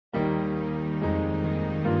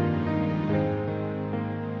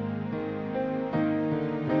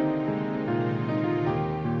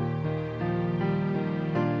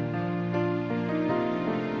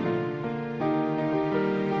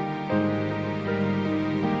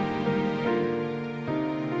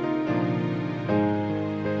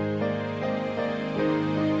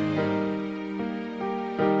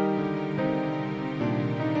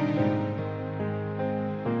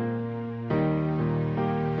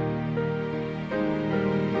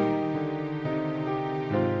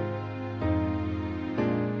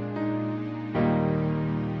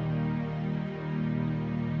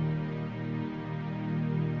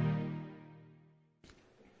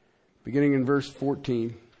beginning in verse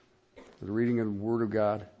 14, the reading of the Word of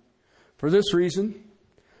God. For this reason,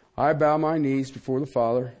 I bow my knees before the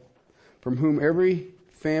Father, from whom every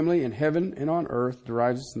family in heaven and on earth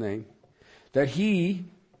derives its name, that He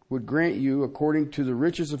would grant you, according to the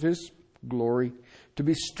riches of His glory, to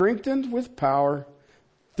be strengthened with power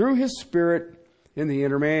through His Spirit in the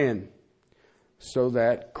inner man, so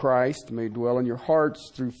that Christ may dwell in your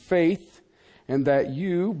hearts through faith, and that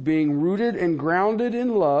you, being rooted and grounded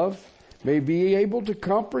in love, may be able to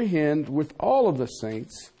comprehend with all of the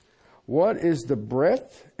saints what is the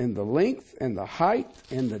breadth and the length and the height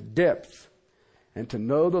and the depth, and to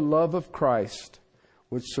know the love of Christ,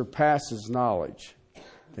 which surpasses knowledge,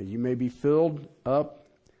 that you may be filled up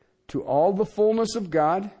to all the fullness of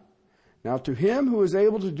God. Now to Him who is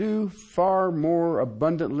able to do far more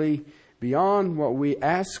abundantly beyond what we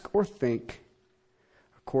ask or think,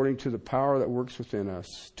 according to the power that works within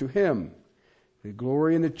us, to Him the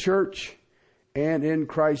glory in the church and in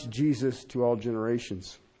Christ Jesus to all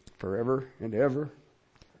generations, forever and ever.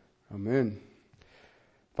 Amen.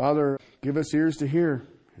 Father, give us ears to hear,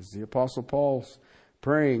 as the Apostle Paul's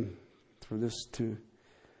praying for this to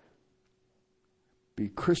be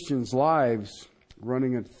Christians' lives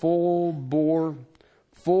running at full bore,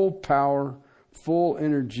 full power, full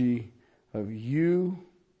energy of You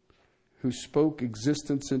who spoke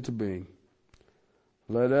existence into being.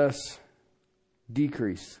 Let us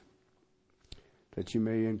decrease, that You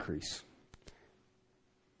may increase.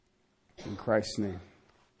 In Christ's name,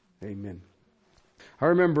 amen. I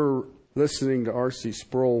remember listening to R.C.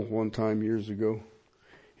 Sproul one time years ago,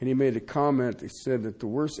 and he made a comment. He said that the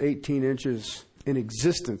worst 18 inches in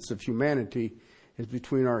existence of humanity is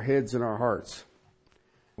between our heads and our hearts.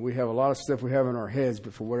 We have a lot of stuff we have in our heads,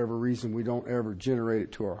 but for whatever reason, we don't ever generate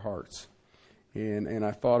it to our hearts. And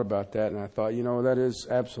I thought about that, and I thought, that is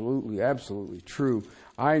absolutely true.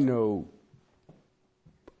 I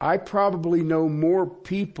probably know more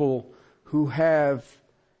people who have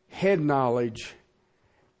head knowledge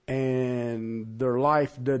and their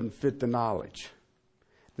life doesn't fit the knowledge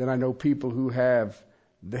than I know people who have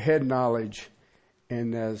the head knowledge,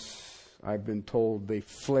 and as I've been told, they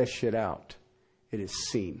flesh it out. It is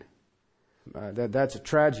seen. That's a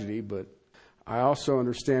tragedy, but I also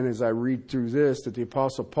understand as I read through this that the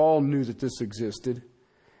Apostle Paul knew that this existed,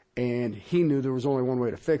 and he knew there was only one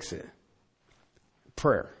way to fix it.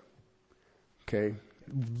 Prayer. Okay?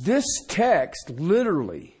 This text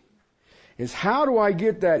literally is, how do I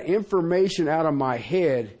get that information out of my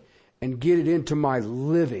head and get it into my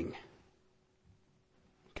living?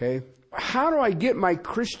 Okay? How do I get my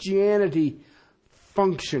Christianity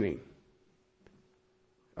functioning?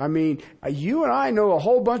 I mean, you and I know a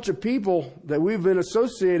whole bunch of people that we've been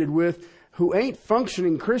associated with who ain't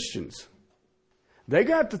functioning Christians. They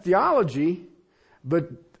got the theology, but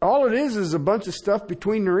all it is a bunch of stuff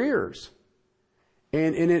between their ears.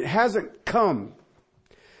 And it hasn't come.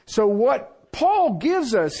 So what Paul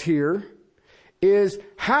gives us here is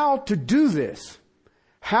how to do this.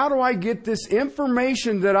 How do I get this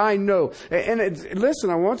information that I know? Listen,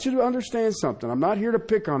 I want you to understand something. I'm not here to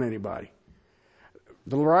pick on anybody.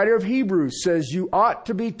 The writer of Hebrews says you ought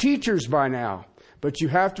to be teachers by now, but you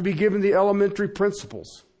have to be given the elementary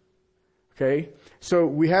principles. Okay? So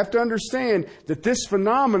we have to understand that this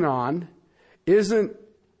phenomenon isn't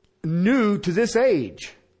new to this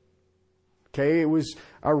age. Okay? It was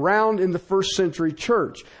around in the first century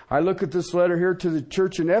church. I look at this letter here to the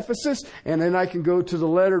church in Ephesus, and then I can go to the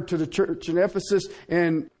letter to the church in Ephesus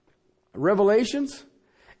in Revelations,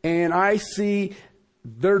 and I see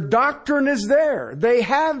their doctrine is there. They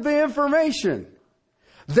have the information.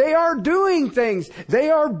 They are doing things. They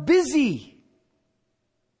are busy.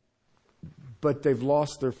 But they've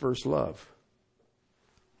lost their first love.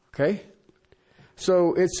 Okay?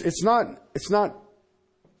 So it's not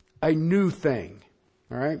a new thing.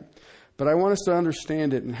 All right? But I want us to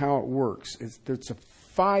understand it and how it works. It's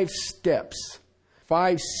 5 steps,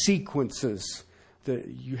 5 sequences that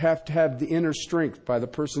you have to have the inner strength by the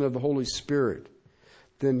person of the Holy Spirit.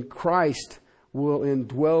 Then Christ will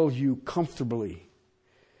indwell you comfortably.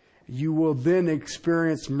 You will then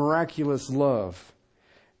experience miraculous love.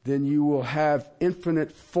 Then you will have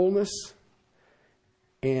infinite fullness.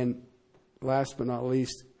 And last but not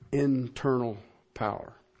least, internal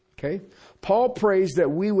power. Okay? Paul prays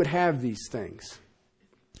that we would have these things.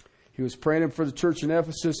 He was praying it for the church in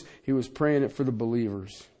Ephesus. He was praying it for the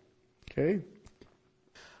believers. Okay?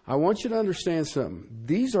 I want you to understand something.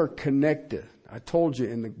 These are connected. I told you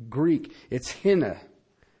in the Greek, it's hina.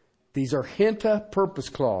 These are henta purpose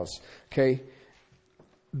clause. Okay?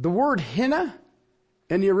 The word hina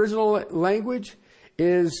in the original language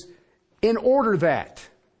is in order that.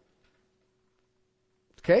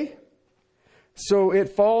 Okay? So it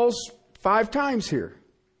falls 5 times here.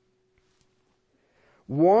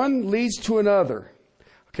 One leads to another.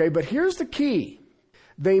 Okay, but here's the key.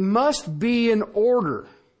 They must be in order.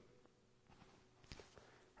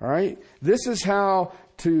 All right? This is how,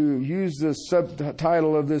 to use the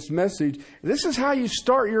subtitle of this message, this is how you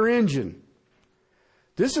start your engine.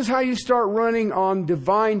 This is how you start running on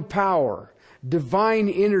divine power, divine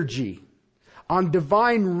energy, on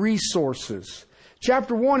divine resources.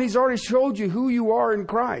 Chapter 1, he's already showed you who you are in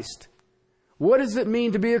Christ. What does it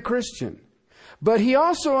mean to be a Christian? But he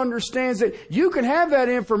also understands that you can have that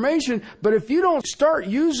information, but if you don't start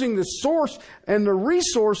using the source and the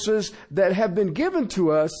resources that have been given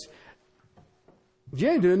to us, you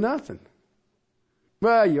ain't doing nothing.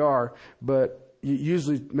 Well, you are, but it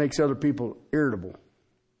usually makes other people irritable.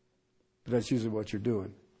 But that's usually what you're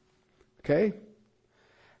doing. Okay?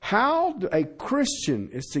 How a Christian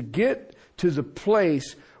is to get to the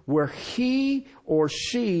place where he or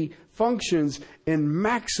she functions in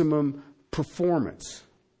maximum performance.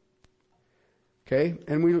 Okay?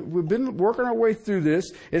 And we've been working our way through this.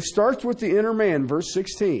 It starts with the inner man, verse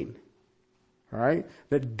 16. All right?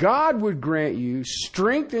 That God would grant you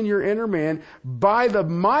strength in your inner man by the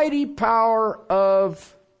mighty power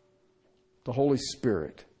of the Holy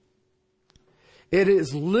Spirit. It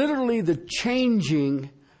is literally the changing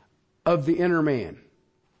of the inner man.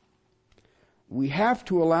 We have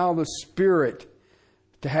to allow the Spirit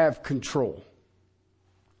to have control.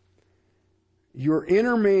 Your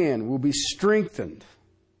inner man will be strengthened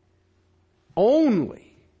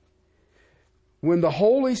only when the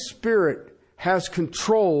Holy Spirit has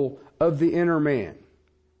control of the inner man.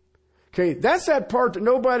 Okay, that's that part that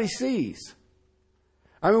nobody sees.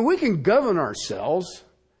 I mean, we can govern ourselves,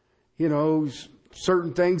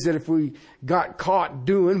 certain things that if we got caught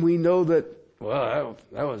doing, we know that, well,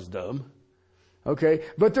 that was dumb. Okay,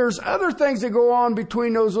 but there's other things that go on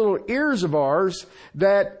between those little ears of ours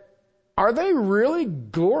that, are they really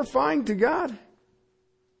glorifying to God?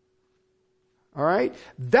 All right,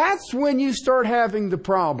 that's when you start having the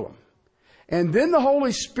problem. And then the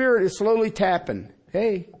Holy Spirit is slowly tapping.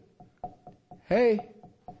 Hey.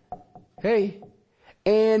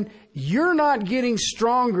 And you're not getting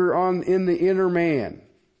stronger in the inner man.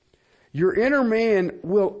 Your inner man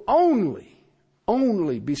will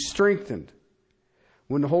only be strengthened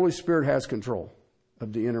when the Holy Spirit has control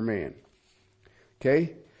of the inner man.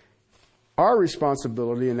 Okay? Our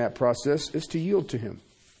responsibility in that process is to yield to Him.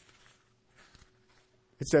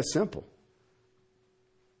 It's that simple.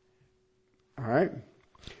 All right?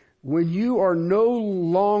 When you are no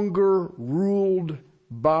longer ruled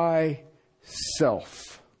by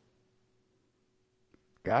self.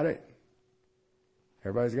 Got it?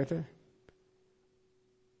 Everybody's got that?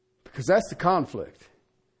 Because that's the conflict.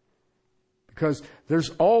 Because there's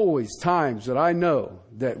always times that I know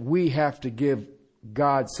that we have to give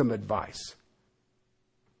God some advice.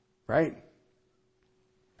 Right?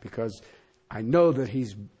 Because I know that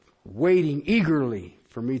He's waiting eagerly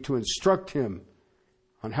for me to instruct Him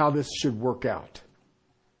on how this should work out.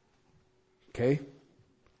 Okay?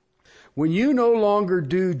 When you no longer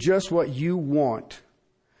do just what you want,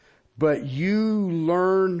 but you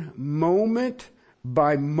learn moment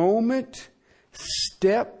by moment,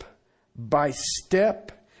 step by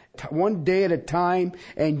step, one day at a time,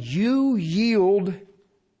 and you yield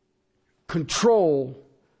control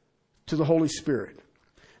to the Holy Spirit.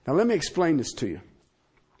 Now let me explain this to you.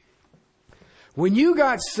 When you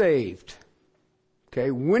got saved,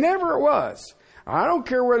 okay, whenever it was, I don't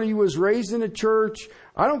care whether you was raised in a church,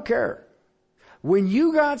 I don't care. When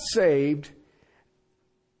you got saved,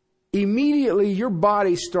 immediately your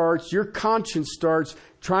body starts, your conscience starts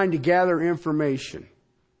trying to gather information.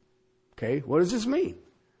 Okay, what does this mean?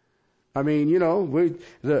 I mean,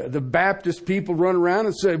 the Baptist people run around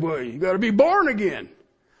and say, well, you got to be born again.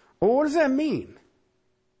 Well, what does that mean?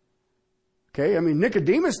 Okay, I mean,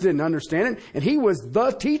 Nicodemus didn't understand it, and he was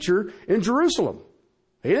the teacher in Jerusalem.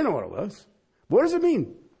 He didn't know what it was. What does it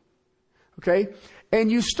mean? Okay,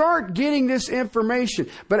 and you start getting this information.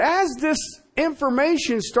 But as this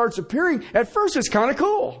information starts appearing, at first it's kind of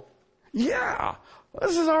cool. Yeah,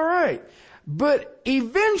 this is all right. But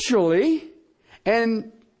eventually,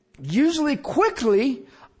 and usually quickly,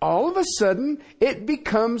 all of a sudden, it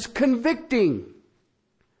becomes convicting.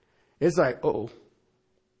 It's like,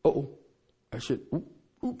 I should,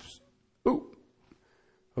 oops.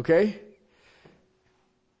 Okay?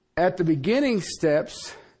 At the beginning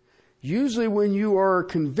steps, usually when you are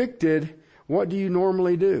convicted, what do you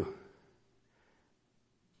normally do?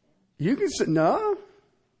 You can say, no,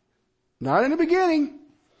 not in the beginning.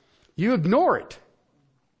 You ignore it.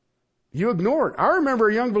 You ignore it. I remember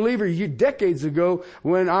a young believer decades ago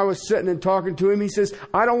when I was sitting and talking to him. He says,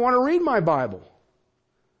 I don't want to read my Bible.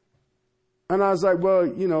 And I was like,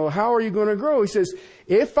 well, how are you going to grow? He says,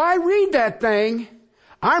 if I read that thing,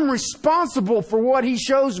 I'm responsible for what he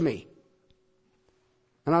shows me.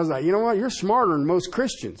 And I was like, you know what? You're smarter than most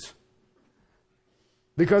Christians.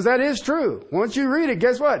 Because that is true. Once you read it,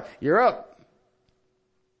 guess what? You're up.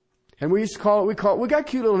 And we used to call it, we got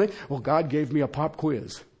cute little names. Well, God gave me a pop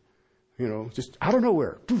quiz. Just out of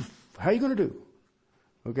nowhere. How are you going to do?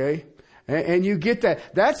 Okay? And you get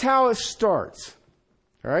that. That's how it starts.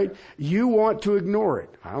 All right? You want to ignore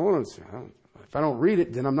it. If I don't read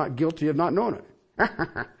it, then I'm not guilty of not knowing it.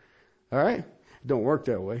 All right? It don't work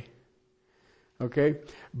that way. Okay?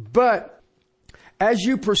 But as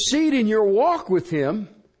you proceed in your walk with Him,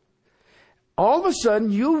 all of a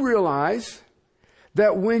sudden you realize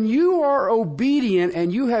that when you are obedient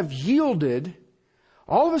and you have yielded,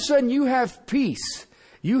 all of a sudden you have peace.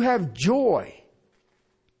 You have joy.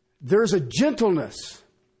 There's a gentleness.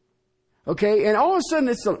 Okay? And all of a sudden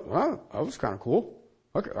it's that was kind of cool.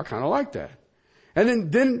 Okay, I kind of like that.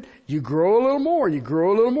 And then you grow a little more. You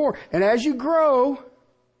grow a little more. And as you grow,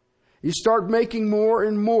 you start making more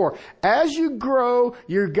and more. As you grow,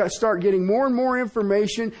 you start getting more and more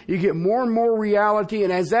information. You get more and more reality.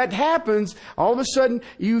 And as that happens, all of a sudden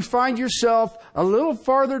you find yourself a little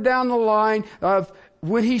farther down the line of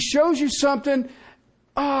when He shows you something,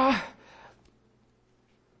 let's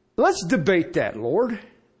debate that, Lord.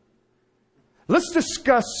 Let's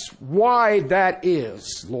discuss why that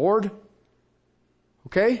is, Lord.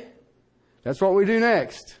 Okay? That's what we do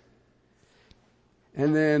next.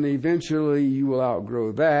 And then eventually you will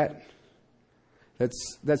outgrow that.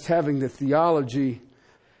 That's having the theology.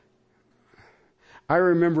 I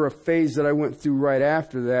remember a phase that I went through right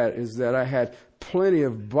after that is that I had plenty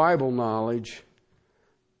of Bible knowledge,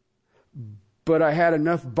 but I had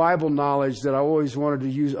enough Bible knowledge that I always wanted to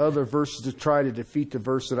use other verses to try to defeat the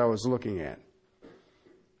verse that I was looking at.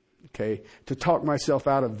 Okay, to talk myself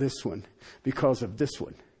out of this one because of this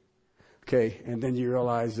one. Okay, and then you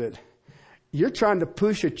realize that you're trying to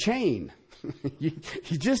push a chain. you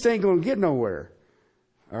just ain't going to get nowhere.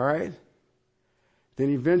 All right?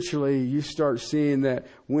 Then eventually you start seeing that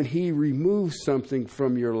when He removes something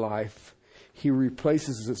from your life, He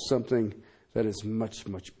replaces it with something that is much,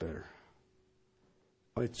 much better.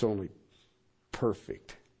 It's only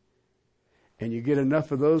perfect. And you get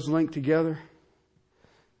enough of those linked together,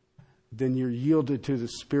 then you're yielded to the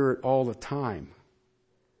Spirit all the time.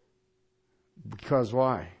 Because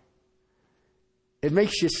why? It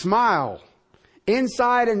makes you smile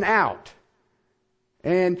inside and out.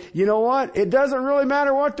 And you know what? It doesn't really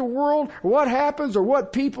matter what the world, or what happens, or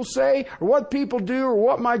what people say, or what people do, or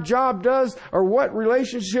what my job does, or what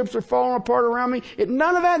relationships are falling apart around me.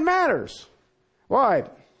 None of that matters. Why?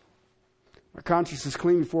 My conscience is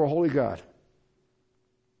clean before a holy God.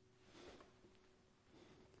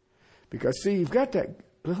 Because see, you've got that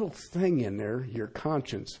little thing in there, your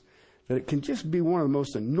conscience, that it can just be one of the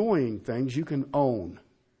most annoying things you can own.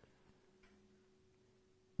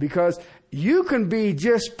 Because you can be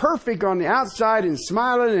just perfect on the outside and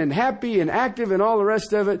smiling and happy and active and all the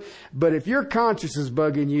rest of it, but if your conscience is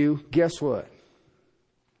bugging you, guess what?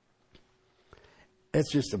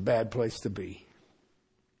 It's just a bad place to be.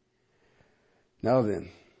 Now then,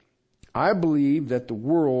 I believe that the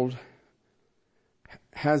world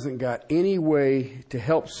hasn't got any way to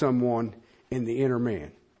help someone in the inner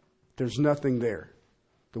man. There's nothing there.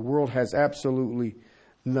 The world has absolutely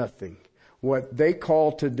nothing. What they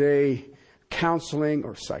call today counseling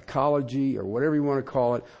or psychology or whatever you want to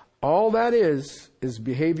call it, all that is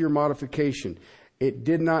behavior modification. It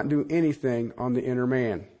did not do anything on the inner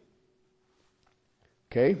man.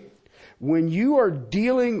 Okay? When you are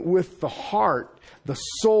dealing with the heart, the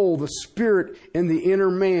soul, the spirit in the inner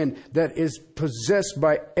man that is possessed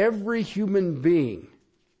by every human being,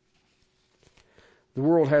 the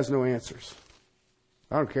world has no answers.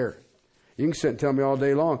 I don't care. You can sit and tell me all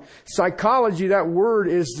day long. Psychology, that word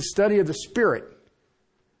is the study of the spirit.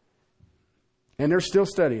 And they're still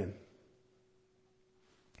studying.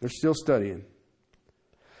 They're still studying.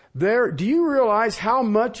 Do you realize how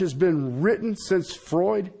much has been written since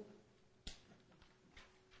Freud?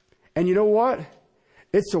 And you know what?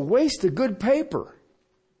 It's a waste of good paper.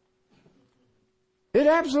 It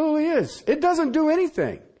absolutely is. It doesn't do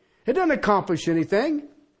anything. It doesn't accomplish anything.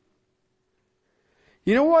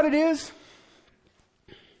 You know what it is?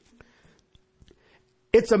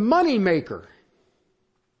 It's a money maker.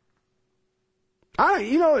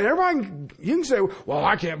 Everybody, you can say, well,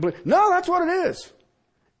 I can't believe. No, that's what it is.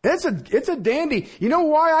 It's a dandy. You know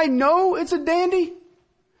why I know it's a dandy?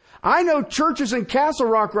 I know churches in Castle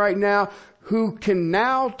Rock right now who can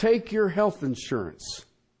now take your health insurance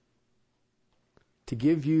to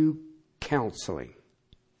give you counseling.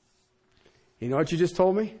 You know what you just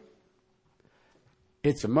told me?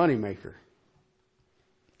 It's a moneymaker.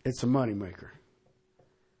 It's a moneymaker.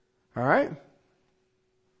 All right?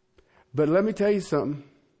 But let me tell you something.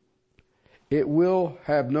 It will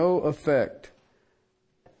have no effect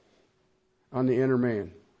on the inner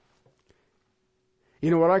man.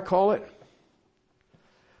 You know what I call it?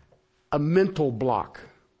 A mental block.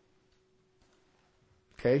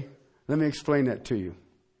 Okay? Let me explain that to you.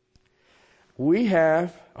 We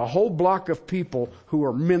have a whole block of people who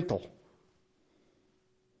are mental.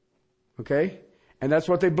 Okay? And that's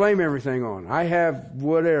what they blame everything on. I have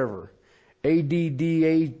whatever. ADD,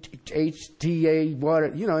 HTA,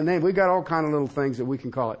 what, you know, and we got all kind of little things that we can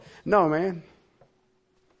call it. No, man.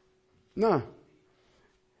 No.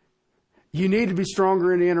 You need to be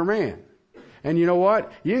stronger in the inner man. And you know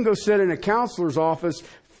what? You can go sit in a counselor's office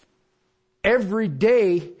every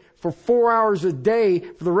day for 4 hours a day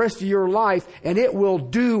for the rest of your life, and it will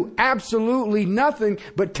do absolutely nothing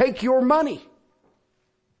but take your money.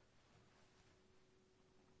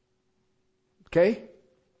 Okay?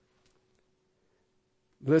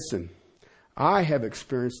 Listen, I have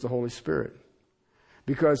experienced the Holy Spirit.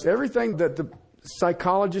 Because everything that the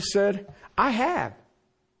psychologist said, I have.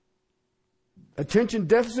 Attention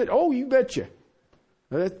deficit, oh, you betcha.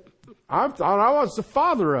 I thought I was the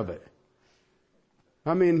father of it.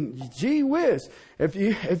 I mean, gee whiz. If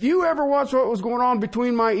you ever watched what was going on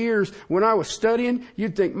between my ears when I was studying,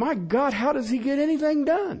 you'd think, my God, how does he get anything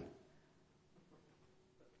done?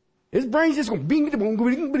 His brain's just going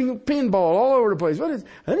pinball all over the place. What is?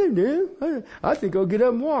 I don't know. I think I'll get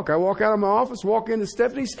up and walk. I walk out of my office, walk into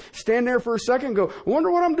Stephanie's, stand there for a second, and go, I wonder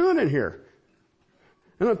what I'm doing in here.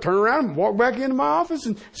 And I'll turn around and walk back into my office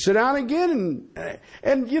and sit down again.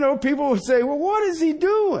 And you know, people would say, well, what is he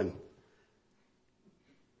doing?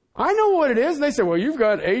 I know what it is. And they say, well, you've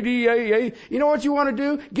got ADAA. You know what you want to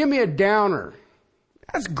do? Give me a downer.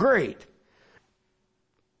 That's great.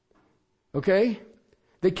 Okay?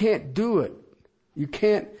 They can't do it. You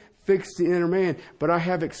can't fix the inner man. But I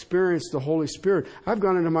have experienced the Holy Spirit. I've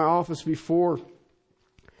gone into my office before,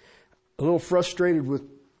 a little frustrated with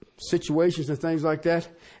situations and things like that,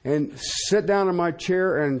 and sit down in my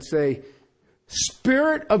chair and say,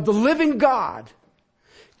 Spirit of the living God,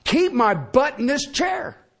 keep my butt in this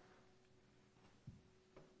chair.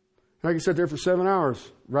 I can sit there for 7 hours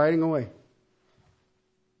writing away.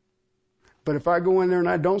 But if I go in there and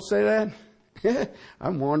I don't say that,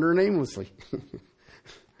 I'm wandering aimlessly.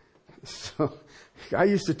 So I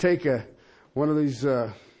used to take one of these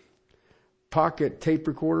pocket tape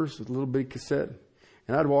recorders with a little bitty cassette,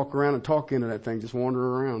 and I'd walk around and talk into that thing, just wander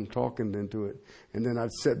around talking into it. And then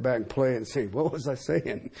I'd sit back and play it and say, what was I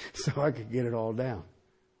saying? So I could get it all down.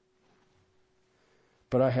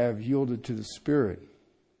 But I have yielded to the Spirit.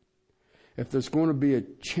 If there's going to be a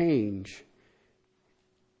change,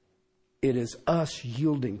 it is us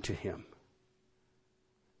yielding to Him.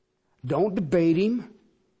 Don't debate Him.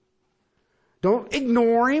 Don't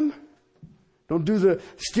ignore Him. Don't do the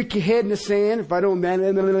stick your head in the sand. If I don't,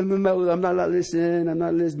 I'm not listening. I'm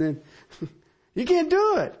not listening. You can't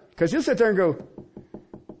do it. Because He'll sit there and go,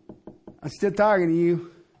 I'm still talking to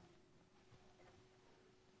you.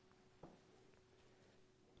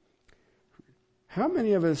 How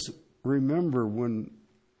many of us remember when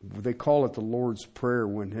they call it the Lord's Prayer,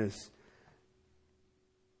 when His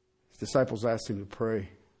disciples asked Him to pray?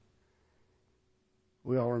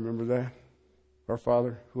 We all remember that. Our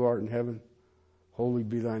Father, who art in heaven, holy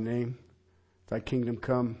be thy name. Thy kingdom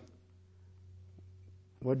come.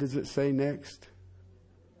 What does it say next?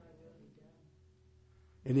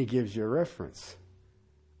 And He gives you a reference.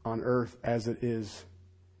 On earth as it is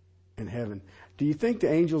in heaven. Do you think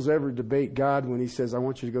the angels ever debate God when He says, I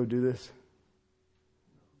want you to go do this?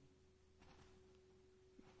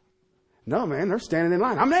 No, man, they're standing in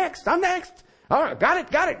line. I'm next. All right,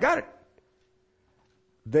 got it.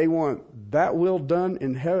 They want that will done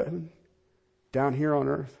in heaven down here on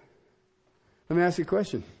earth. Let me ask you a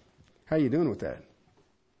question. How are you doing with that?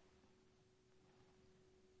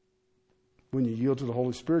 When you yield to the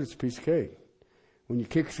Holy Spirit, it's a piece of cake. When you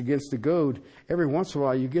kick against the goad, every once in a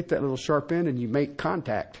while you get that little sharp end and you make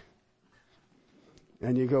contact.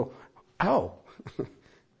 And you go, ow.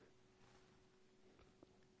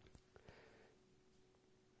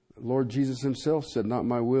 Lord Jesus Himself said, not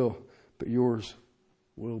my will, but yours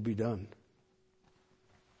will be done.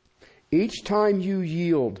 Each time you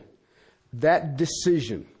yield that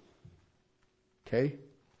decision, okay,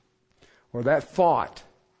 or that thought,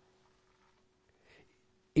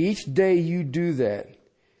 Each day you do that,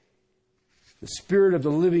 the Spirit of the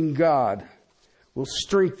living God will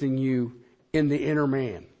strengthen you in the inner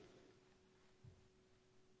man.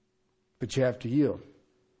 But you have to yield.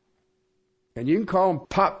 And you can call them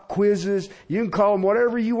pop quizzes. You can call them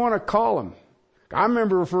whatever you want to call them. I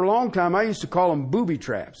remember for a long time I used to call them booby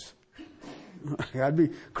traps. I'd be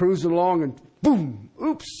cruising along and boom,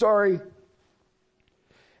 oops, sorry.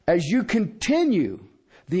 As you continue,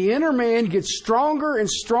 the inner man gets stronger and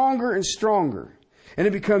stronger and stronger. And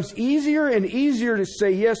it becomes easier and easier to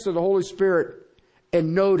say yes to the Holy Spirit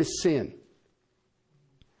and no to sin.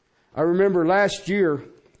 I remember last year,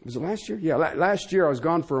 was it last year? Yeah, last year I was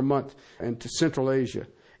gone for a month and to Central Asia.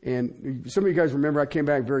 And some of you guys remember I came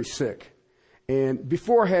back very sick. And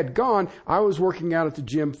before I had gone, I was working out at the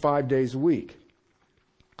gym 5 days a week.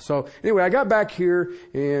 So anyway, I got back here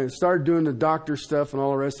and started doing the doctor stuff and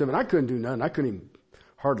all the rest of it. And I couldn't do nothing. I couldn't even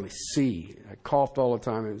hardly see. I coughed all the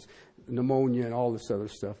time. It was pneumonia and all this other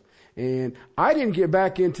stuff. And I didn't get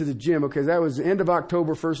back into the gym because that was the end of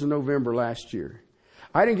October, 1st of November last year.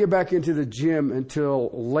 I didn't get back into the gym until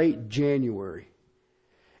late January.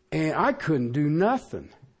 And I couldn't do nothing.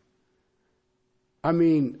 I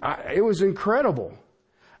mean, it was incredible.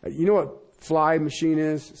 You know what fly machine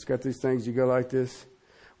is? It's got these things you go like this.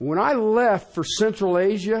 When I left for Central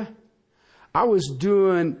Asia, I was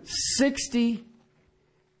doing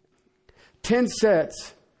 10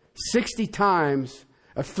 sets, 60 times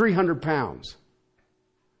of 300 pounds.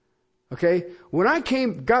 Okay? When I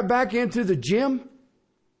got back into the gym,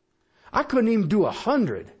 I couldn't even do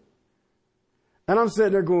 100. And I'm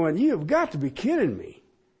sitting there going, you've got to be kidding me.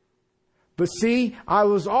 But see, I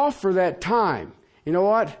was off for that time. You know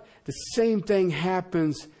what? The same thing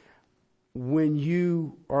happens when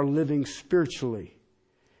you are living spiritually.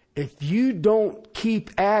 If you don't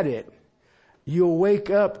keep at it, you'll wake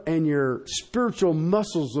up and your spiritual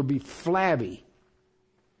muscles will be flabby.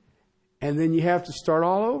 And then you have to start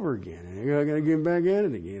all over again. And you're going to get back at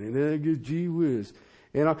it again. And then get gee whiz.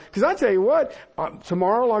 Because I tell you what,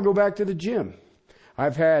 tomorrow I'll go back to the gym.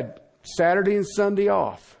 I've had Saturday and Sunday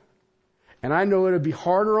off. And I know it'll be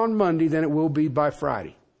harder on Monday than it will be by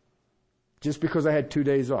Friday. Just because I had 2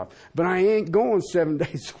 days off. But I ain't going 7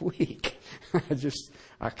 days a week.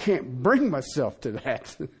 I can't bring myself to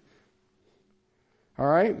that. All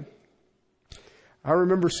right? I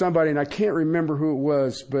remember somebody, and I can't remember who it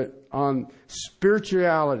was, but on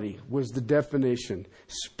spirituality was the definition.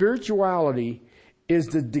 Spirituality is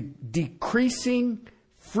the decreasing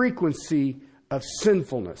frequency of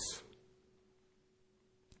sinfulness.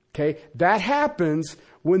 Okay? That happens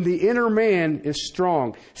when the inner man is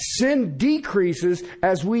strong. Sin decreases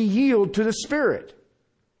as we yield to the Spirit.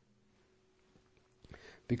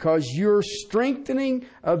 Because you're strengthening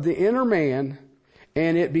of the inner man,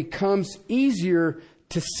 and it becomes easier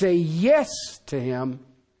to say yes to Him.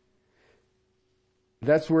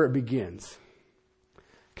 That's where it begins.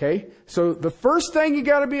 Okay? So the first thing you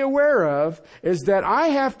got to be aware of is that I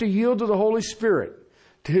have to yield to the Holy Spirit,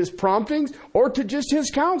 to His promptings, or to just His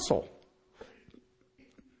counsel.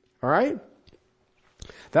 All right?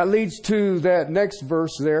 That leads to that next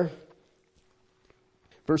verse there.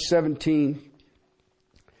 Verse 17.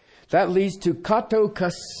 That leads to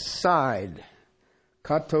katokasid.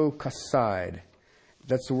 Katokasid.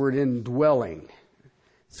 That's the word indwelling.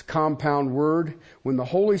 It's a compound word. When the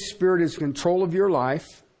Holy Spirit is in control of your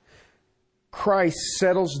life, Christ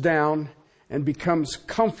settles down and becomes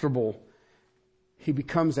comfortable. He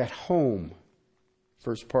becomes at home.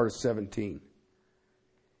 First part of 17.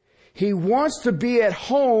 He wants to be at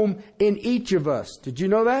home in each of us. Did you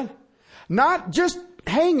know that? Not just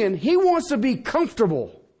hanging. He wants to be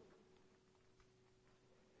comfortable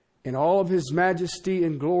in all of His majesty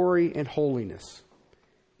and glory and holiness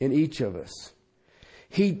in each of us.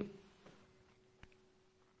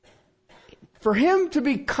 For Him to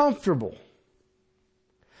be comfortable,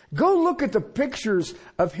 go look at the pictures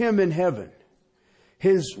of Him in heaven.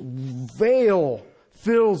 His veil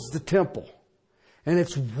fills the temple. And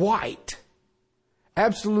it's white.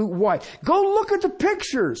 Absolute white. Go look at the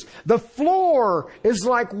pictures. The floor is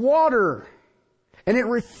like water. And it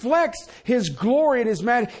reflects His glory and His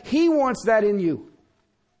majesty. He wants that in you.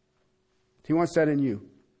 He wants that in you.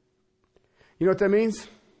 You know what that means?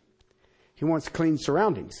 He wants clean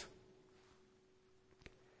surroundings.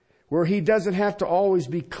 Where He doesn't have to always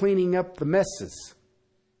be cleaning up the messes.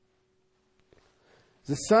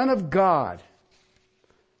 The Son of God,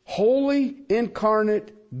 holy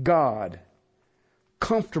incarnate God,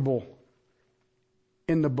 comfortable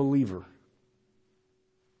in the believer.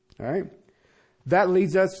 All right? That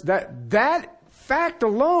leads us, that fact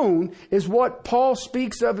alone is what Paul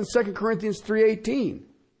speaks of in 2 Corinthians 3:18.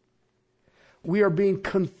 we are being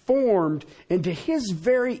conformed into His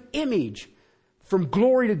very image from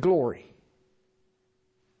glory to glory.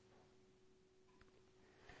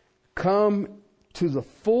 Come to the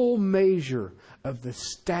full measure of the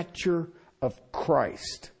stature of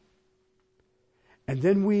Christ. And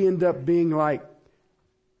then we end up being like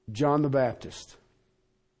John the Baptist.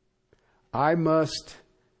 I must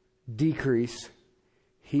decrease,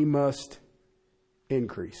 He must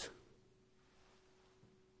increase.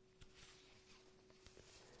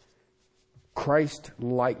 Christ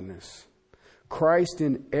likeness. Christ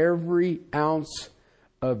in every ounce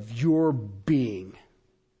of your being.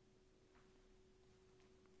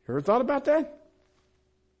 You ever thought about that?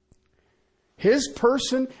 His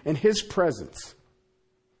person and His presence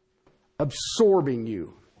absorbing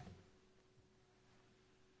you.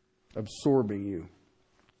 Absorbing you.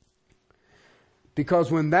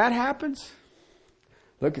 Because when that happens,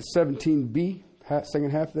 look at 17b,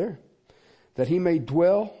 second half there. That He may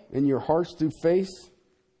dwell in your hearts through faith,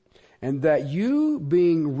 and that you,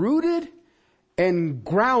 being rooted and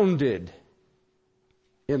grounded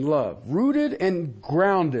in love. Rooted and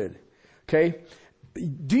grounded. Okay?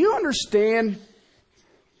 Do you understand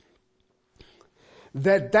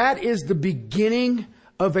that that is the beginning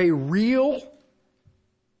of a real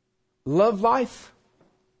love life?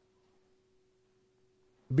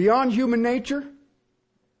 Beyond human nature?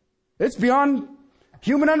 It's beyond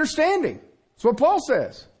human understanding. That's what Paul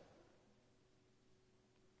says.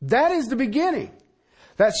 That is the beginning.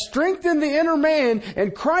 That strength in the inner man,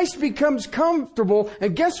 and Christ becomes comfortable,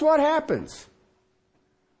 and guess what happens?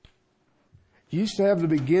 You used to have the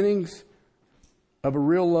beginnings of a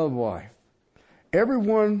real love life.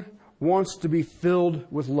 Everyone wants to be filled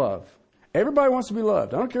with love. Everybody wants to be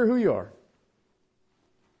loved. I don't care who you are.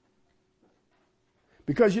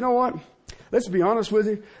 Because you know what? Let's be honest with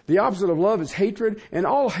you. The opposite of love is hatred. And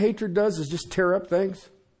all hatred does is just tear up things.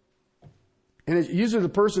 And it's usually the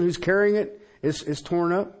person who's carrying it is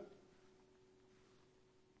torn up.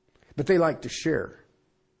 But they like to share.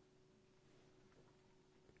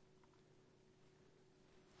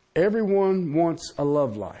 Everyone wants a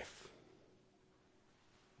love life.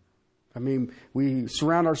 I mean, we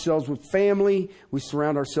surround ourselves with family. We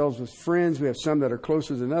surround ourselves with friends. We have some that are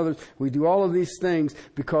closer than others. We do all of these things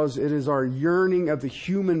because it is our yearning of the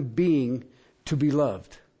human being to be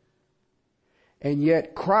loved. And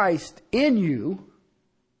yet Christ in you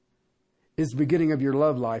is the beginning of your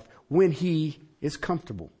love life when He is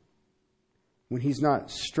comfortable. When He's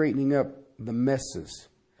not straightening up the messes.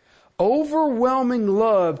 Overwhelming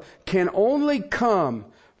love can only come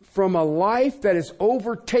from a life that is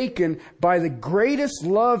overtaken by the greatest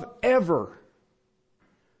love ever,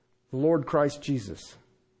 the Lord Christ Jesus.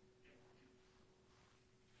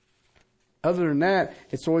 Other than that,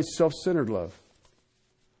 it's always self-centered love.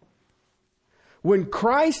 When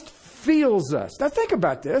Christ fills us, now think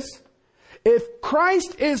about this. If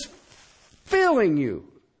Christ is filling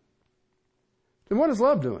you, then what is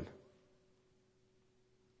love doing?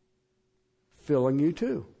 Filling you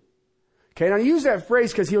too. Okay, now I use that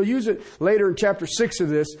phrase because he'll use it later in chapter 6 of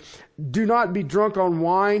this. Do not be drunk on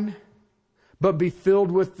wine, but be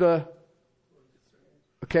filled with the...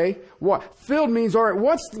 Okay, what? Filled means, all right,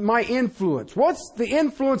 what's my influence? What's the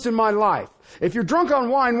influence in my life? If you're drunk on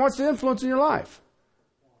wine, what's the influence in your life?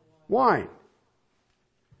 Wine.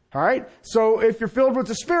 All right, so if you're filled with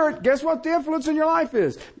the Spirit, guess what the influence in your life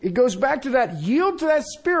is? It goes back to that, yield to that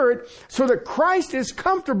Spirit so that Christ is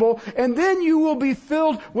comfortable, and then you will be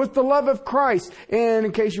filled with the love of Christ. And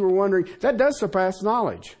in case you were wondering, that does surpass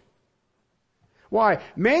knowledge. Why?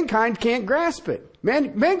 Mankind can't grasp it.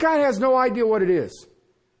 Mankind has no idea what it is.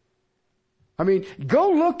 I mean, go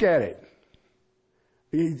look at it.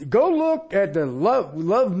 Go look at the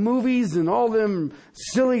love movies and all them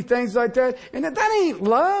silly things like that. And that ain't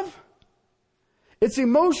love. It's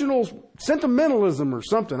emotional sentimentalism or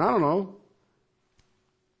something. I don't know.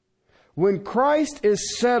 When Christ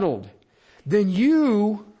is settled, then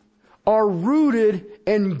you are rooted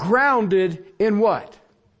and grounded in what?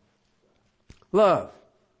 Love.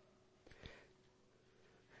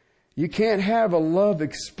 You can't have a love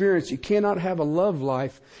experience. You cannot have a love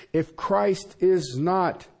life if Christ is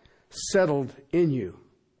not settled in you.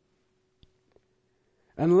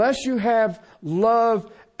 Unless you have love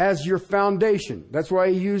as your foundation. That's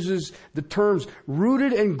why he uses the terms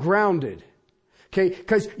rooted and grounded. Okay,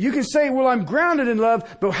 because you can say, well, I'm grounded in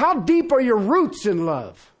love, but how deep are your roots in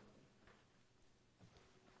love?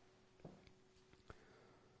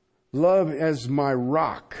 Love as my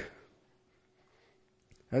rock.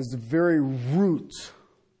 As the very roots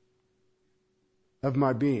of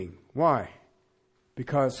my being. Why?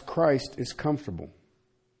 Because Christ is comfortable.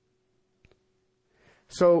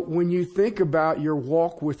 So when you think about your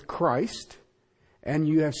walk with Christ and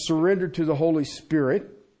you have surrendered to the Holy Spirit,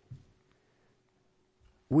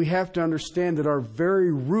 we have to understand that our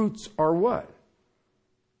very roots are what?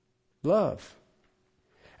 Love.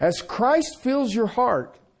 As Christ fills your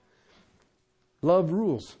heart, love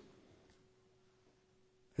rules.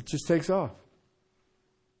 It just takes off.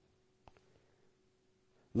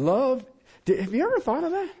 Love, have you ever thought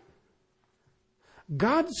of that?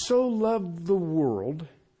 God so loved the world,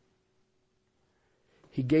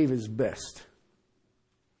 He gave His best.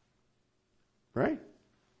 Right?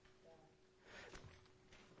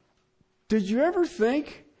 Did you ever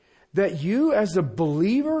think that you as a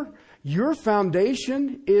believer, your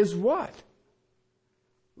foundation is what?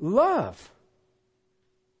 Love.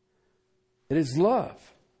 It is love.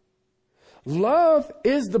 Love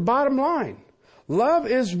is the bottom line. Love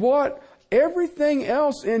is what everything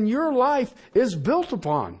else in your life is built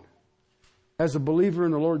upon as a believer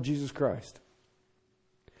in the Lord Jesus Christ.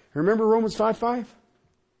 Remember Romans 5:5?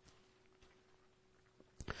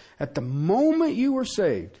 At the moment you were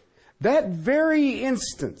saved, that very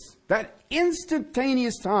instance, that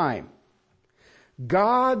instantaneous time,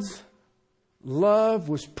 God's love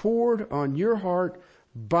was poured on your heart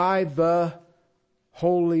by the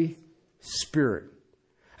Holy Spirit.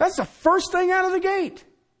 That's the first thing out of the gate.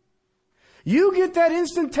 You get that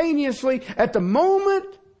instantaneously at the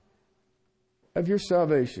moment of your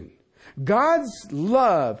salvation. God's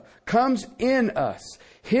love comes in us.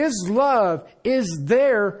 His love is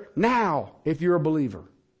there now if you're a believer.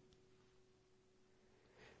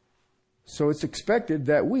 So it's expected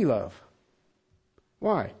that we love.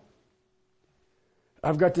 Why?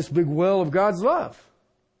 I've got this big well of God's love.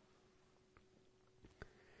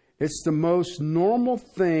 It's the most normal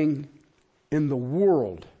thing in the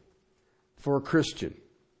world for a Christian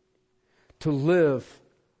to live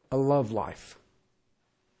a love life.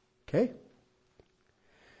 Okay?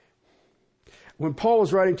 When Paul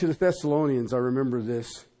was writing to the Thessalonians, I remember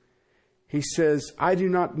this. He says, I do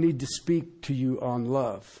not need to speak to you on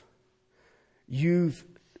love. You've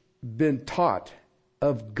been taught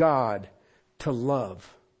of God to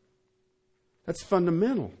love. That's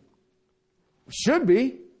fundamental. Should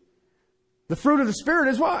be. The fruit of the Spirit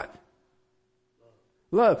is what?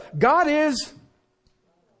 Love. God is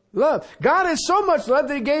love. God is so much love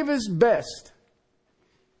that He gave His best.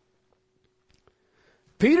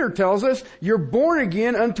 Peter tells us, you're born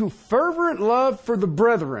again unto fervent love for the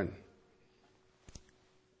brethren.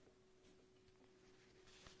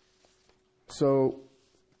 So,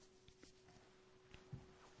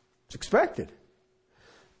 it's expected.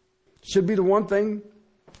 Should be the one thing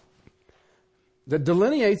that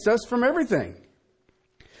delineates us from everything.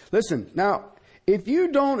 Listen, now, if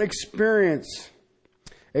you don't experience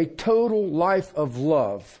a total life of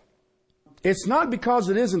love, it's not because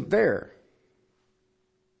it isn't there.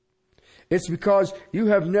 It's because you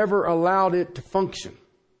have never allowed it to function.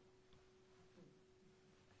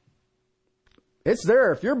 It's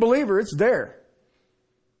there. If you're a believer, it's there.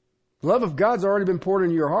 The love of God's already been poured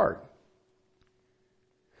into your heart.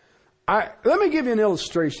 Let me give you an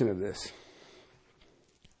illustration of this.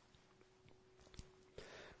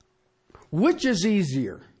 Which is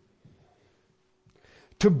easier?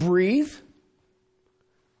 To breathe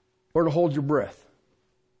or to hold your breath?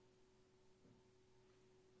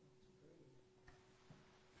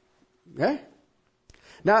 Okay?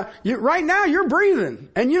 Now, right now you're breathing.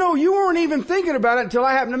 And you weren't even thinking about it until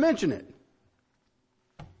I happened to mention it.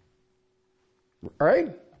 All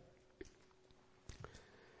right?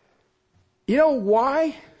 You know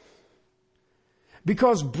why?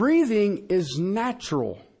 Because breathing is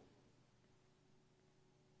natural.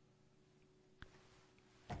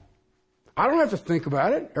 I don't have to think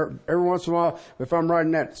about it. Every once in a while, if I'm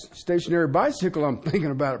riding that stationary bicycle, I'm thinking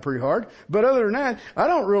about it pretty hard. But other than that, I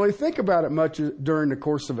don't really think about it much during the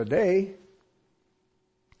course of a day.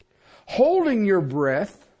 Holding your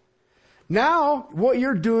breath, now what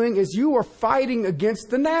you're doing is you are fighting against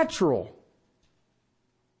the natural.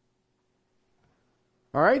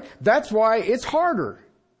 All right? That's why it's harder.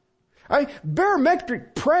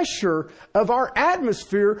 Barometric pressure of our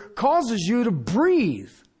atmosphere causes you to breathe.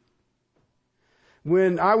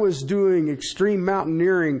 When I was doing extreme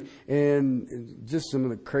mountaineering and just some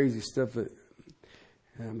of the crazy stuff that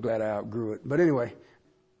I'm glad I outgrew it. But anyway,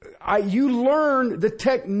 you learn the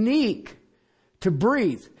technique to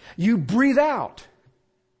breathe. You breathe out.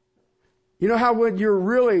 You know how when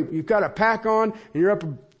you've got a pack on and you're up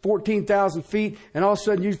 14,000 feet and all of a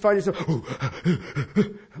sudden you find yourself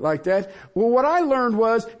like that. Well, what I learned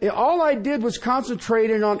was all I did was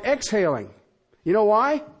concentrating on exhaling. You know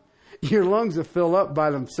why? Your lungs will fill up by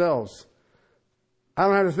themselves. I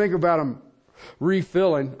don't have to think about them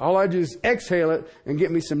refilling. All I do is exhale it and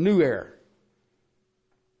get me some new air.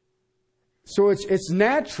 So it's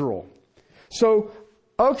natural. So,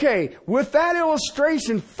 okay, with that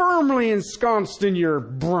illustration firmly ensconced in your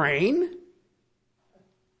brain,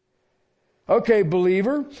 okay,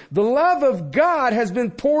 believer, the love of God has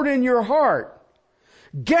been poured in your heart.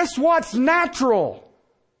 Guess what's natural?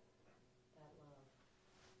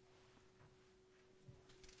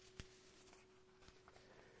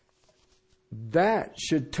 That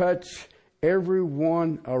should touch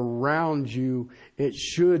everyone around you. It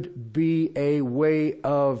should be a way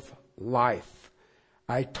of life.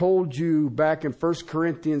 I told you back in 1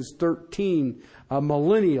 Corinthians 13 a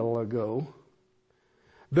millennial ago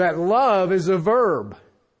that love is a verb.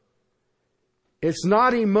 It's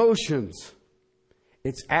not emotions.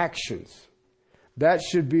 It's actions. That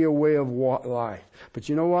should be a way of life. But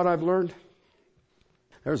you know what I've learned?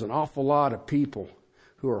 There's an awful lot of people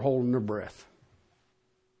who are holding their breath.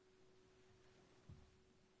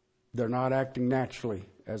 They're not acting naturally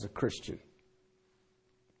as a Christian.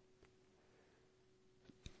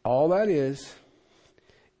 All that is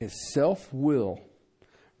self-will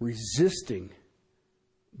resisting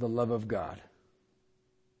the love of God.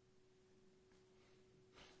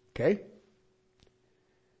 Okay?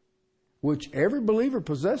 Which every believer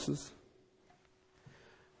possesses.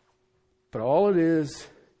 But all it is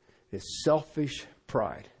selfish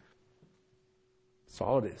pride. That's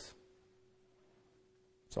all it is.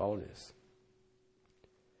 That's all it is.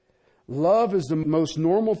 Love is the most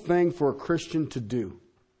normal thing for a Christian to do.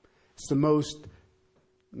 It's the most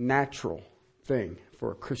natural thing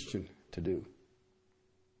for a Christian to do.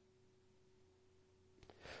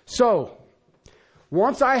 So,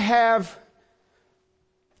 once I have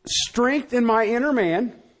strength in my inner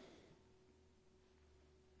man,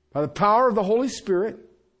 by the power of the Holy Spirit,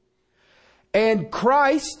 and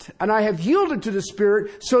Christ, and I have yielded to the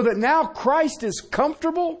Spirit so that now Christ is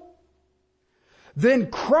comfortable,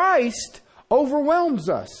 then Christ overwhelms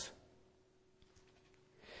us.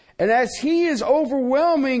 And as He is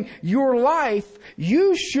overwhelming your life,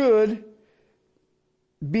 you should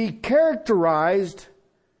be characterized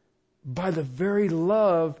by the very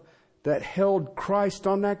love that held Christ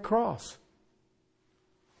on that cross.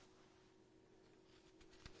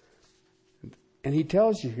 And He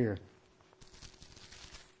tells you here,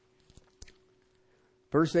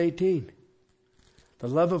 verse 18, the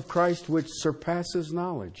love of Christ which surpasses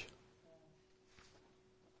knowledge.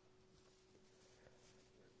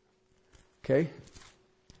 Okay?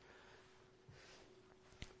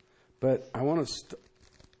 But I want to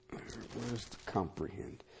where's the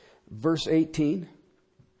comprehend? Verse 18,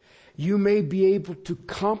 you may be able to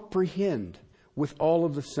comprehend with all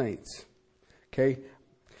of the saints. Okay?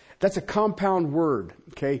 That's a compound word.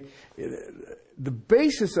 Okay? The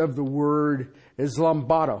basis of the word is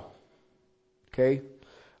lambada. Okay?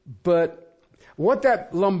 But what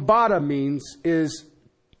that lambada means is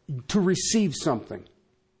to receive something.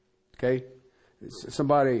 Okay?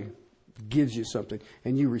 Somebody gives you something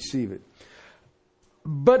and you receive it.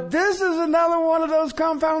 But this is another one of those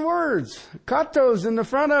compound words. Kato's in the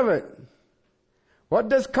front of it. What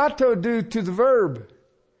does kato do to the verb?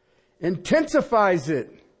 Intensifies it.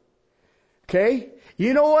 Okay?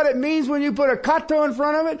 You know what it means when you put a kato in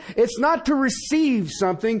front of it? It's not to receive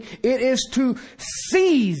something. It is to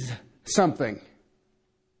seize something.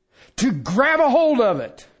 To grab a hold of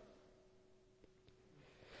it.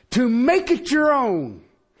 To make it your own.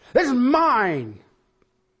 This is mine.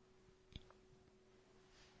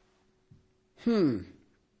 That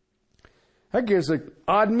gives an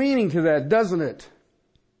odd meaning to that, doesn't it?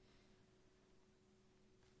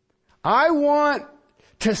 I want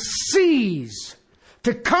to seize,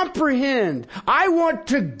 to comprehend. I want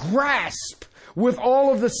to grasp with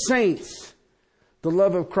all of the saints the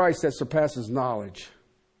love of Christ that surpasses knowledge.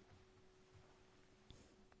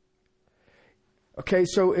 Okay,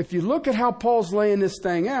 so if you look at how Paul's laying this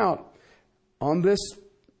thing out on this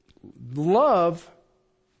love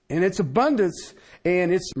and its abundance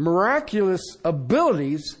and its miraculous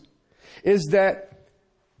abilities, is that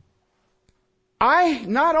I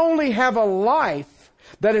not only have a life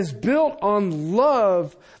that is built on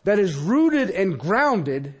love, that is rooted and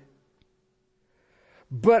grounded,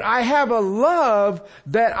 but I have a love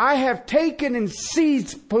that I have taken and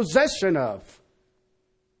seized possession of.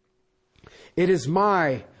 It is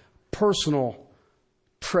my personal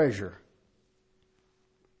treasure.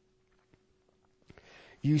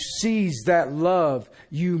 You seize that love.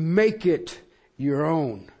 You make it your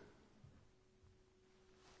own.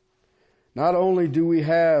 Not only do we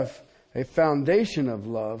have a foundation of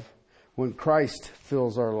love when Christ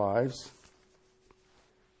fills our lives,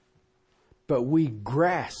 but we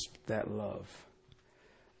grasp that love.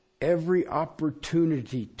 Every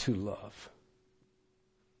opportunity to love.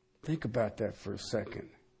 Think about that for a second.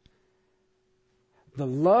 The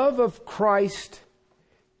love of Christ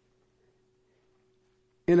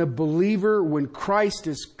in a believer when Christ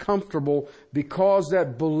is comfortable because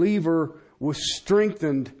that believer was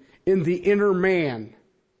strengthened in the inner man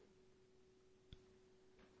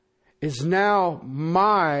is now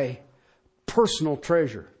my personal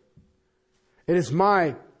treasure. It is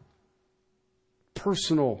my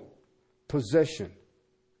personal possession.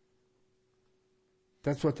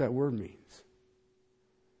 That's what that word means.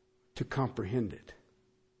 To comprehend it.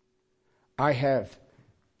 I have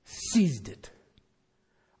seized it.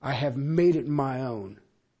 I have made it my own.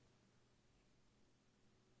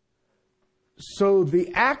 So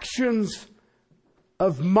the actions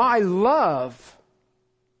of my love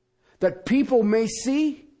that people may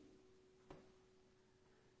see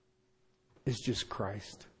is just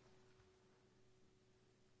Christ.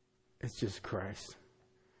 It's just Christ.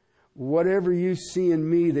 Whatever you see in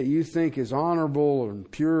me that you think is honorable and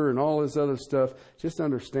pure and all this other stuff, just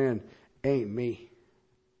understand, ain't me.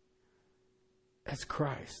 That's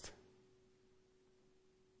Christ.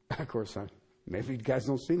 Of course, maybe you guys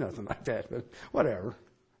don't see nothing like that, but whatever.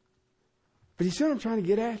 But you see what I'm trying to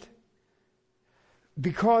get at?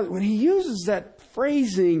 Because when he uses that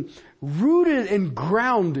phrasing, rooted and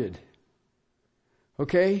grounded,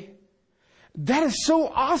 okay, that is so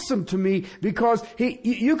awesome to me because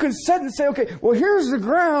you can sit and say, okay, well, here's the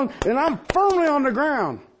ground and I'm firmly on the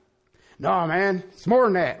ground. No, man, it's more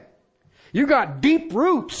than that. You got deep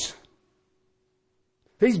roots.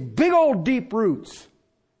 These big old deep roots.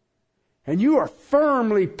 And you are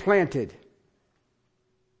firmly planted.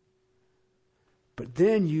 But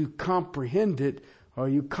then you comprehend it, or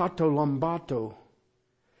you katolambato.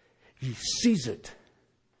 You seize it.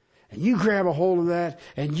 And you grab a hold of that,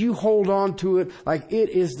 and you hold on to it like it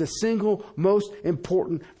is the single most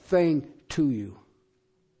important thing to you.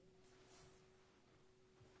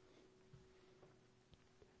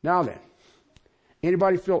 Now then,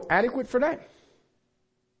 anybody feel adequate for that?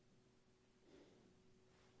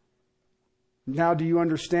 Now do you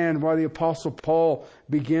understand why the Apostle Paul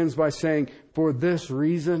begins by saying, for this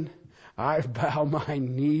reason I bow my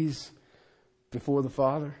knees before the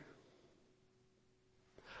Father?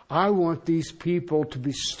 I want these people to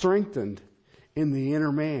be strengthened in the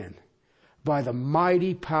inner man by the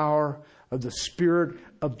mighty power of the Spirit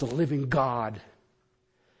of the living God.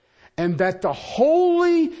 And that the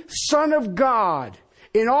Holy Son of God,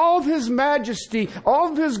 in all of His majesty,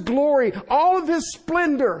 all of His glory, all of His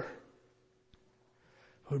splendor,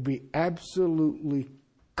 would be absolutely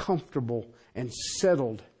comfortable and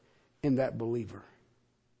settled in that believer.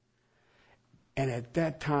 And at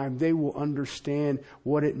that time, they will understand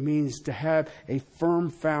what it means to have a firm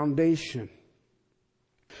foundation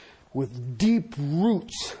with deep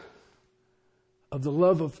roots of the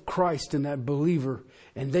love of Christ in that believer.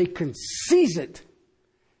 And they can seize it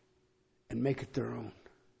and make it their own.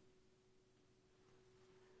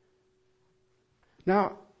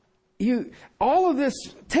 Now, all of this,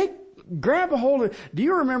 grab a hold of it. Do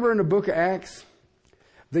you remember in the book of Acts,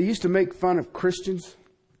 they used to make fun of Christians?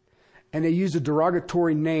 And they used a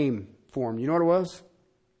derogatory name for them. You know what it was?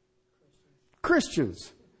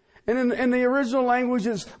 Christians. And in the original language,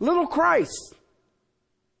 it's little Christ.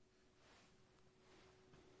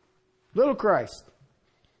 Little Christ.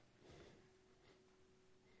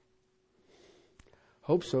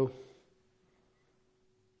 Hope so.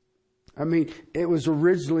 I mean, it was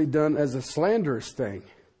originally done as a slanderous thing.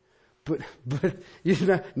 But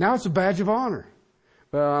now it's a badge of honor.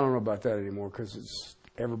 Well, I don't know about that anymore because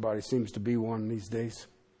everybody seems to be one these days.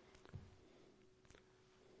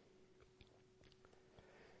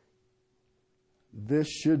 This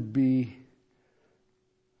should be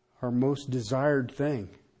our most desired thing.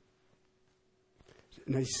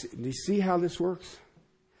 Now, do you see how this works?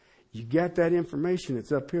 You got that information.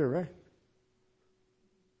 It's up here, right?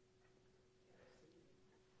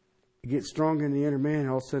 You get strong in the inner man,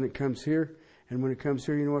 all of a sudden it comes here. And when it comes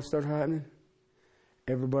here, you know what starts happening?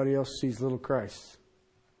 Everybody else sees little Christ.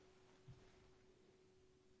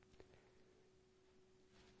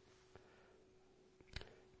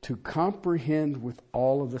 To comprehend with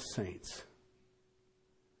all of the saints.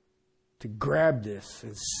 To grab this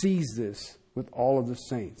and seize this with all of the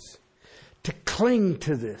saints. To cling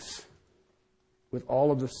to this with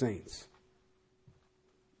all of the saints.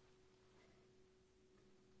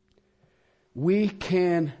 We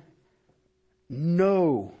can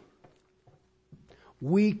know.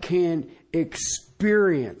 We can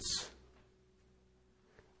experience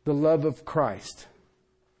the love of Christ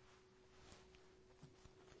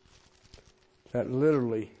that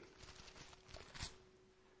literally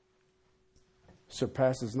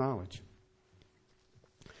surpasses knowledge.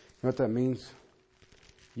 You know what that means?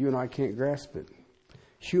 You and I can't grasp it.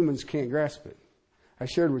 Humans can't grasp it. I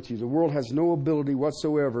shared with you, the world has no ability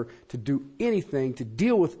whatsoever to do anything, to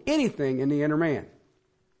deal with anything in the inner man.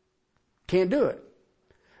 Can't do it.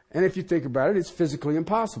 And if you think about it, it's physically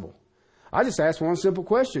impossible. I just asked one simple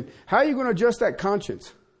question. How are you going to adjust that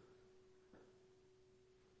conscience?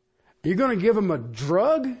 Are you going to give them a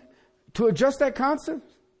drug to adjust that conscience?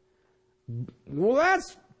 Well,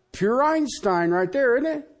 that's pure Einstein right there, isn't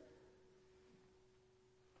it?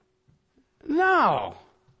 No.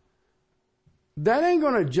 That ain't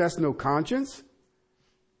going to adjust no conscience.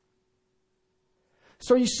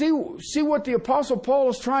 So you see what the Apostle Paul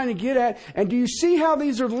is trying to get at? And do you see how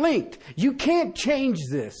these are linked? You can't change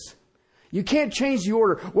this. You can't change the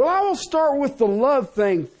order. Well, I will start with the love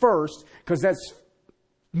thing first because that's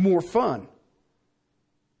more fun.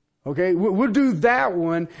 Okay, we'll do that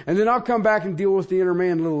one, and then I'll come back and deal with the inner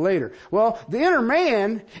man a little later. Well, the inner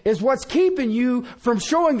man is what's keeping you from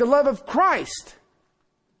showing the love of Christ.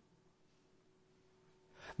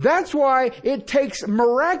 That's why it takes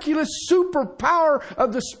miraculous superpower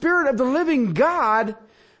of the Spirit of the living God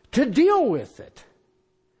to deal with it.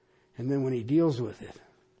 And then when He deals with it,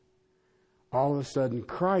 all of a sudden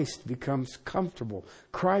Christ becomes comfortable.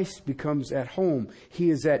 Christ becomes at home. He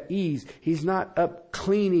is at ease. He's not up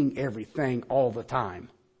cleaning everything all the time.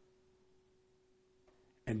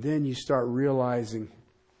 And then you start realizing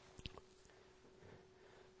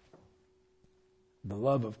the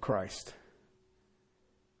love of Christ.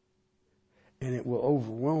 And it will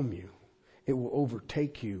overwhelm you. It will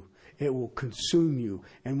overtake you. It will consume you.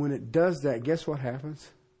 And when it does that, guess what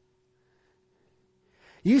happens?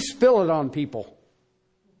 You spill it on people.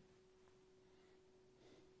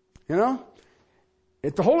 You know?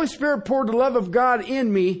 If the Holy Spirit poured the love of God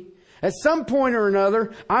in me, at some point or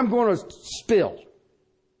another, I'm going to spill.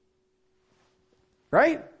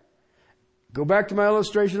 Right? Go back to my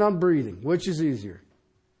illustration on breathing. Which is easier?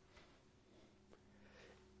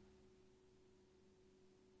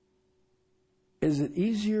 Is it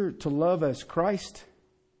easier to love as Christ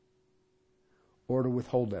or to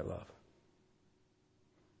withhold that love?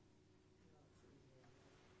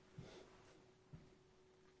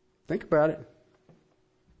 Think about it.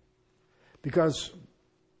 Because,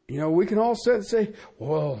 we can all say,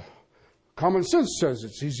 well, common sense says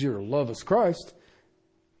it's easier to love as Christ.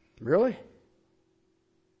 Really?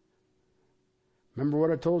 Remember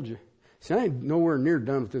what I told you? See, I ain't nowhere near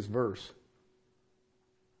done with this verse.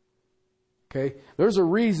 Okay? There's a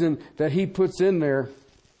reason that he puts in there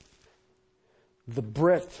the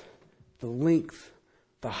breadth, the length,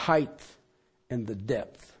 the height, and the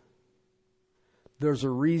depth. There's a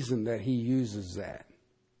reason that he uses that.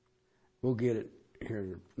 We'll get it here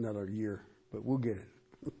in another year, but we'll get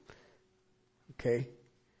it. Okay?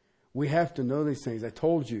 We have to know these things. I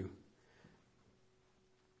told you,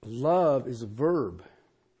 love is a verb.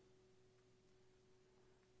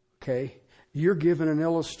 Okay? You're given an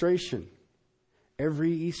illustration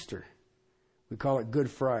every Easter. We call it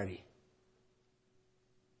Good Friday.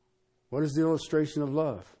 What is the illustration of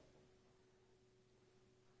love?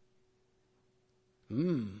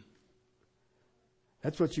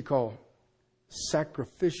 That's what you call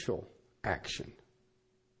sacrificial action.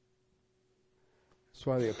 That's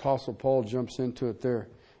why the Apostle Paul jumps into it there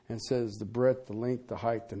and says the breadth, the length, the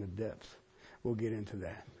height, and the depth. We'll get into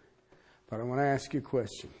that. But I want to ask you a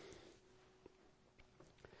question.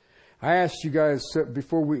 I asked you guys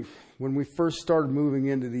when we first started moving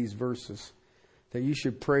into these verses, that you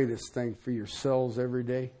should pray this thing for yourselves every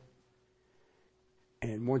day.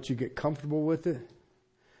 And once you get comfortable with it,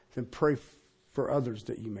 then pray for others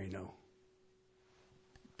that you may know.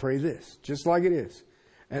 Pray this, just like it is.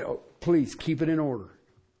 And please keep it in order.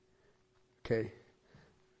 Okay?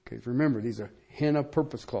 Okay, remember, these are henna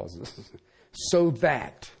purpose clauses. So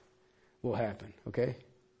that will happen. Okay?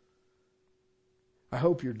 I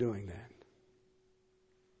hope you're doing that.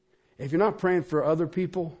 If you're not praying for other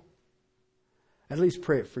people, at least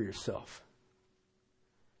pray it for yourself.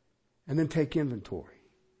 And then take inventory.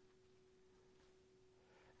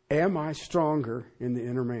 Am I stronger in the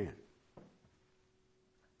inner man?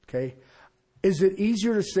 Okay? Is it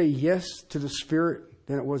easier to say yes to the Spirit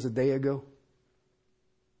than it was a day ago?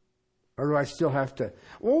 Or do I still have to,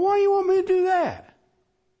 well, why do you want me to do that?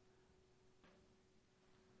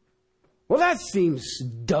 Well, that seems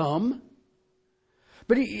dumb.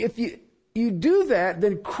 But if you do that,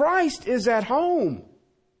 then Christ is at home.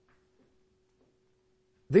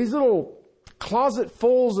 These little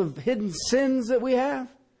closetfuls of hidden sins that we have,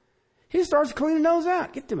 He starts cleaning those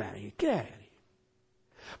out. Get them out of here. Get out of here.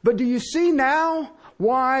 But do you see now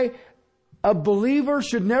why a believer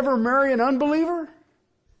should never marry an unbeliever?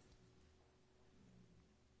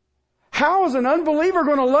 How is an unbeliever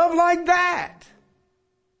going to love like that?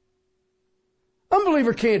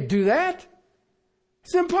 Unbeliever can't do that.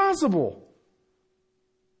 It's impossible.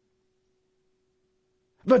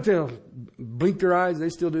 But they'll blink their eyes. They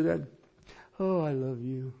still do that. Oh, I love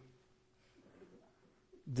you.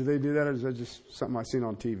 Do they do that, or is that just something I've seen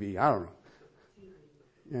on TV? I don't know.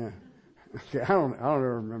 Yeah. Okay, I don't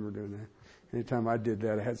ever remember doing that. Anytime I did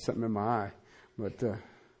that, I had something in my eye. But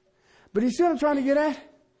you see what I'm trying to get at?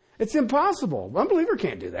 It's impossible. Unbeliever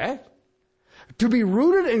can't do that. To be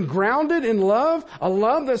rooted and grounded in love, a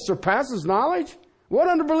love that surpasses knowledge, what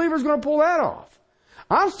unbeliever is going to pull that off?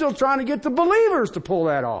 I'm still trying to get the believers to pull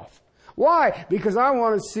that off. Why? Because I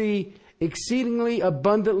want to see exceedingly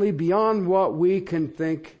abundantly beyond what we can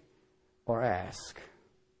think or ask.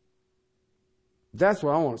 That's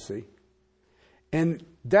what I want to see. And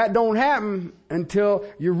that don't happen until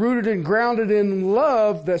you're rooted and grounded in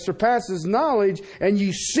love that surpasses knowledge, and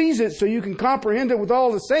you seize it so you can comprehend it with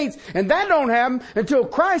all the saints. And that don't happen until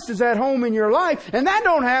Christ is at home in your life. And that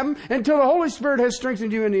don't happen until the Holy Spirit has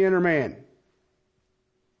strengthened you in the inner man.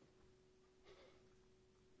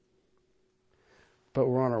 But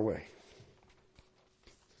we're on our way.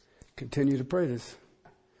 Continue to pray this.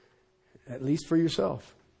 At least for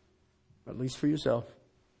yourself. At least for yourself.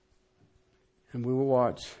 And we will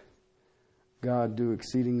watch God do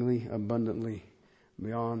exceedingly abundantly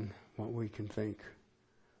beyond what we can think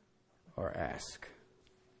or ask.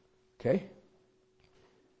 Okay?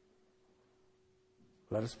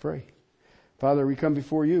 Let us pray. Father, we come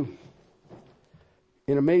before you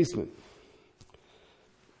in amazement.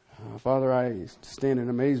 Father, I stand in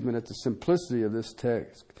amazement at the simplicity of this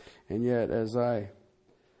text. And yet, as I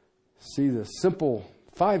see the simple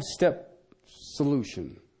 5-step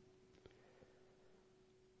solution,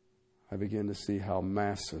 I begin to see how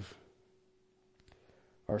massive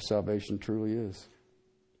our salvation truly is.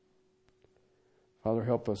 Father,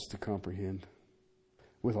 help us to comprehend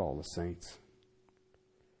with all the saints.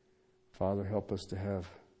 Father, help us to have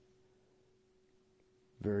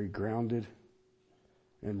very grounded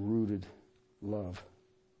and rooted love.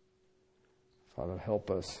 Father,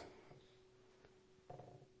 help us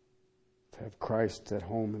to have Christ at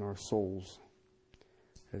home in our souls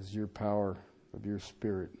as your power of your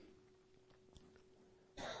Spirit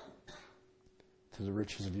to the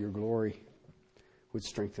riches of your glory would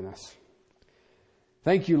strengthen us.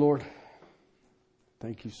 Thank you, Lord.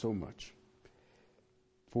 Thank you so much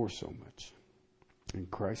for so much. In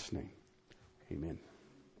Christ's name, amen.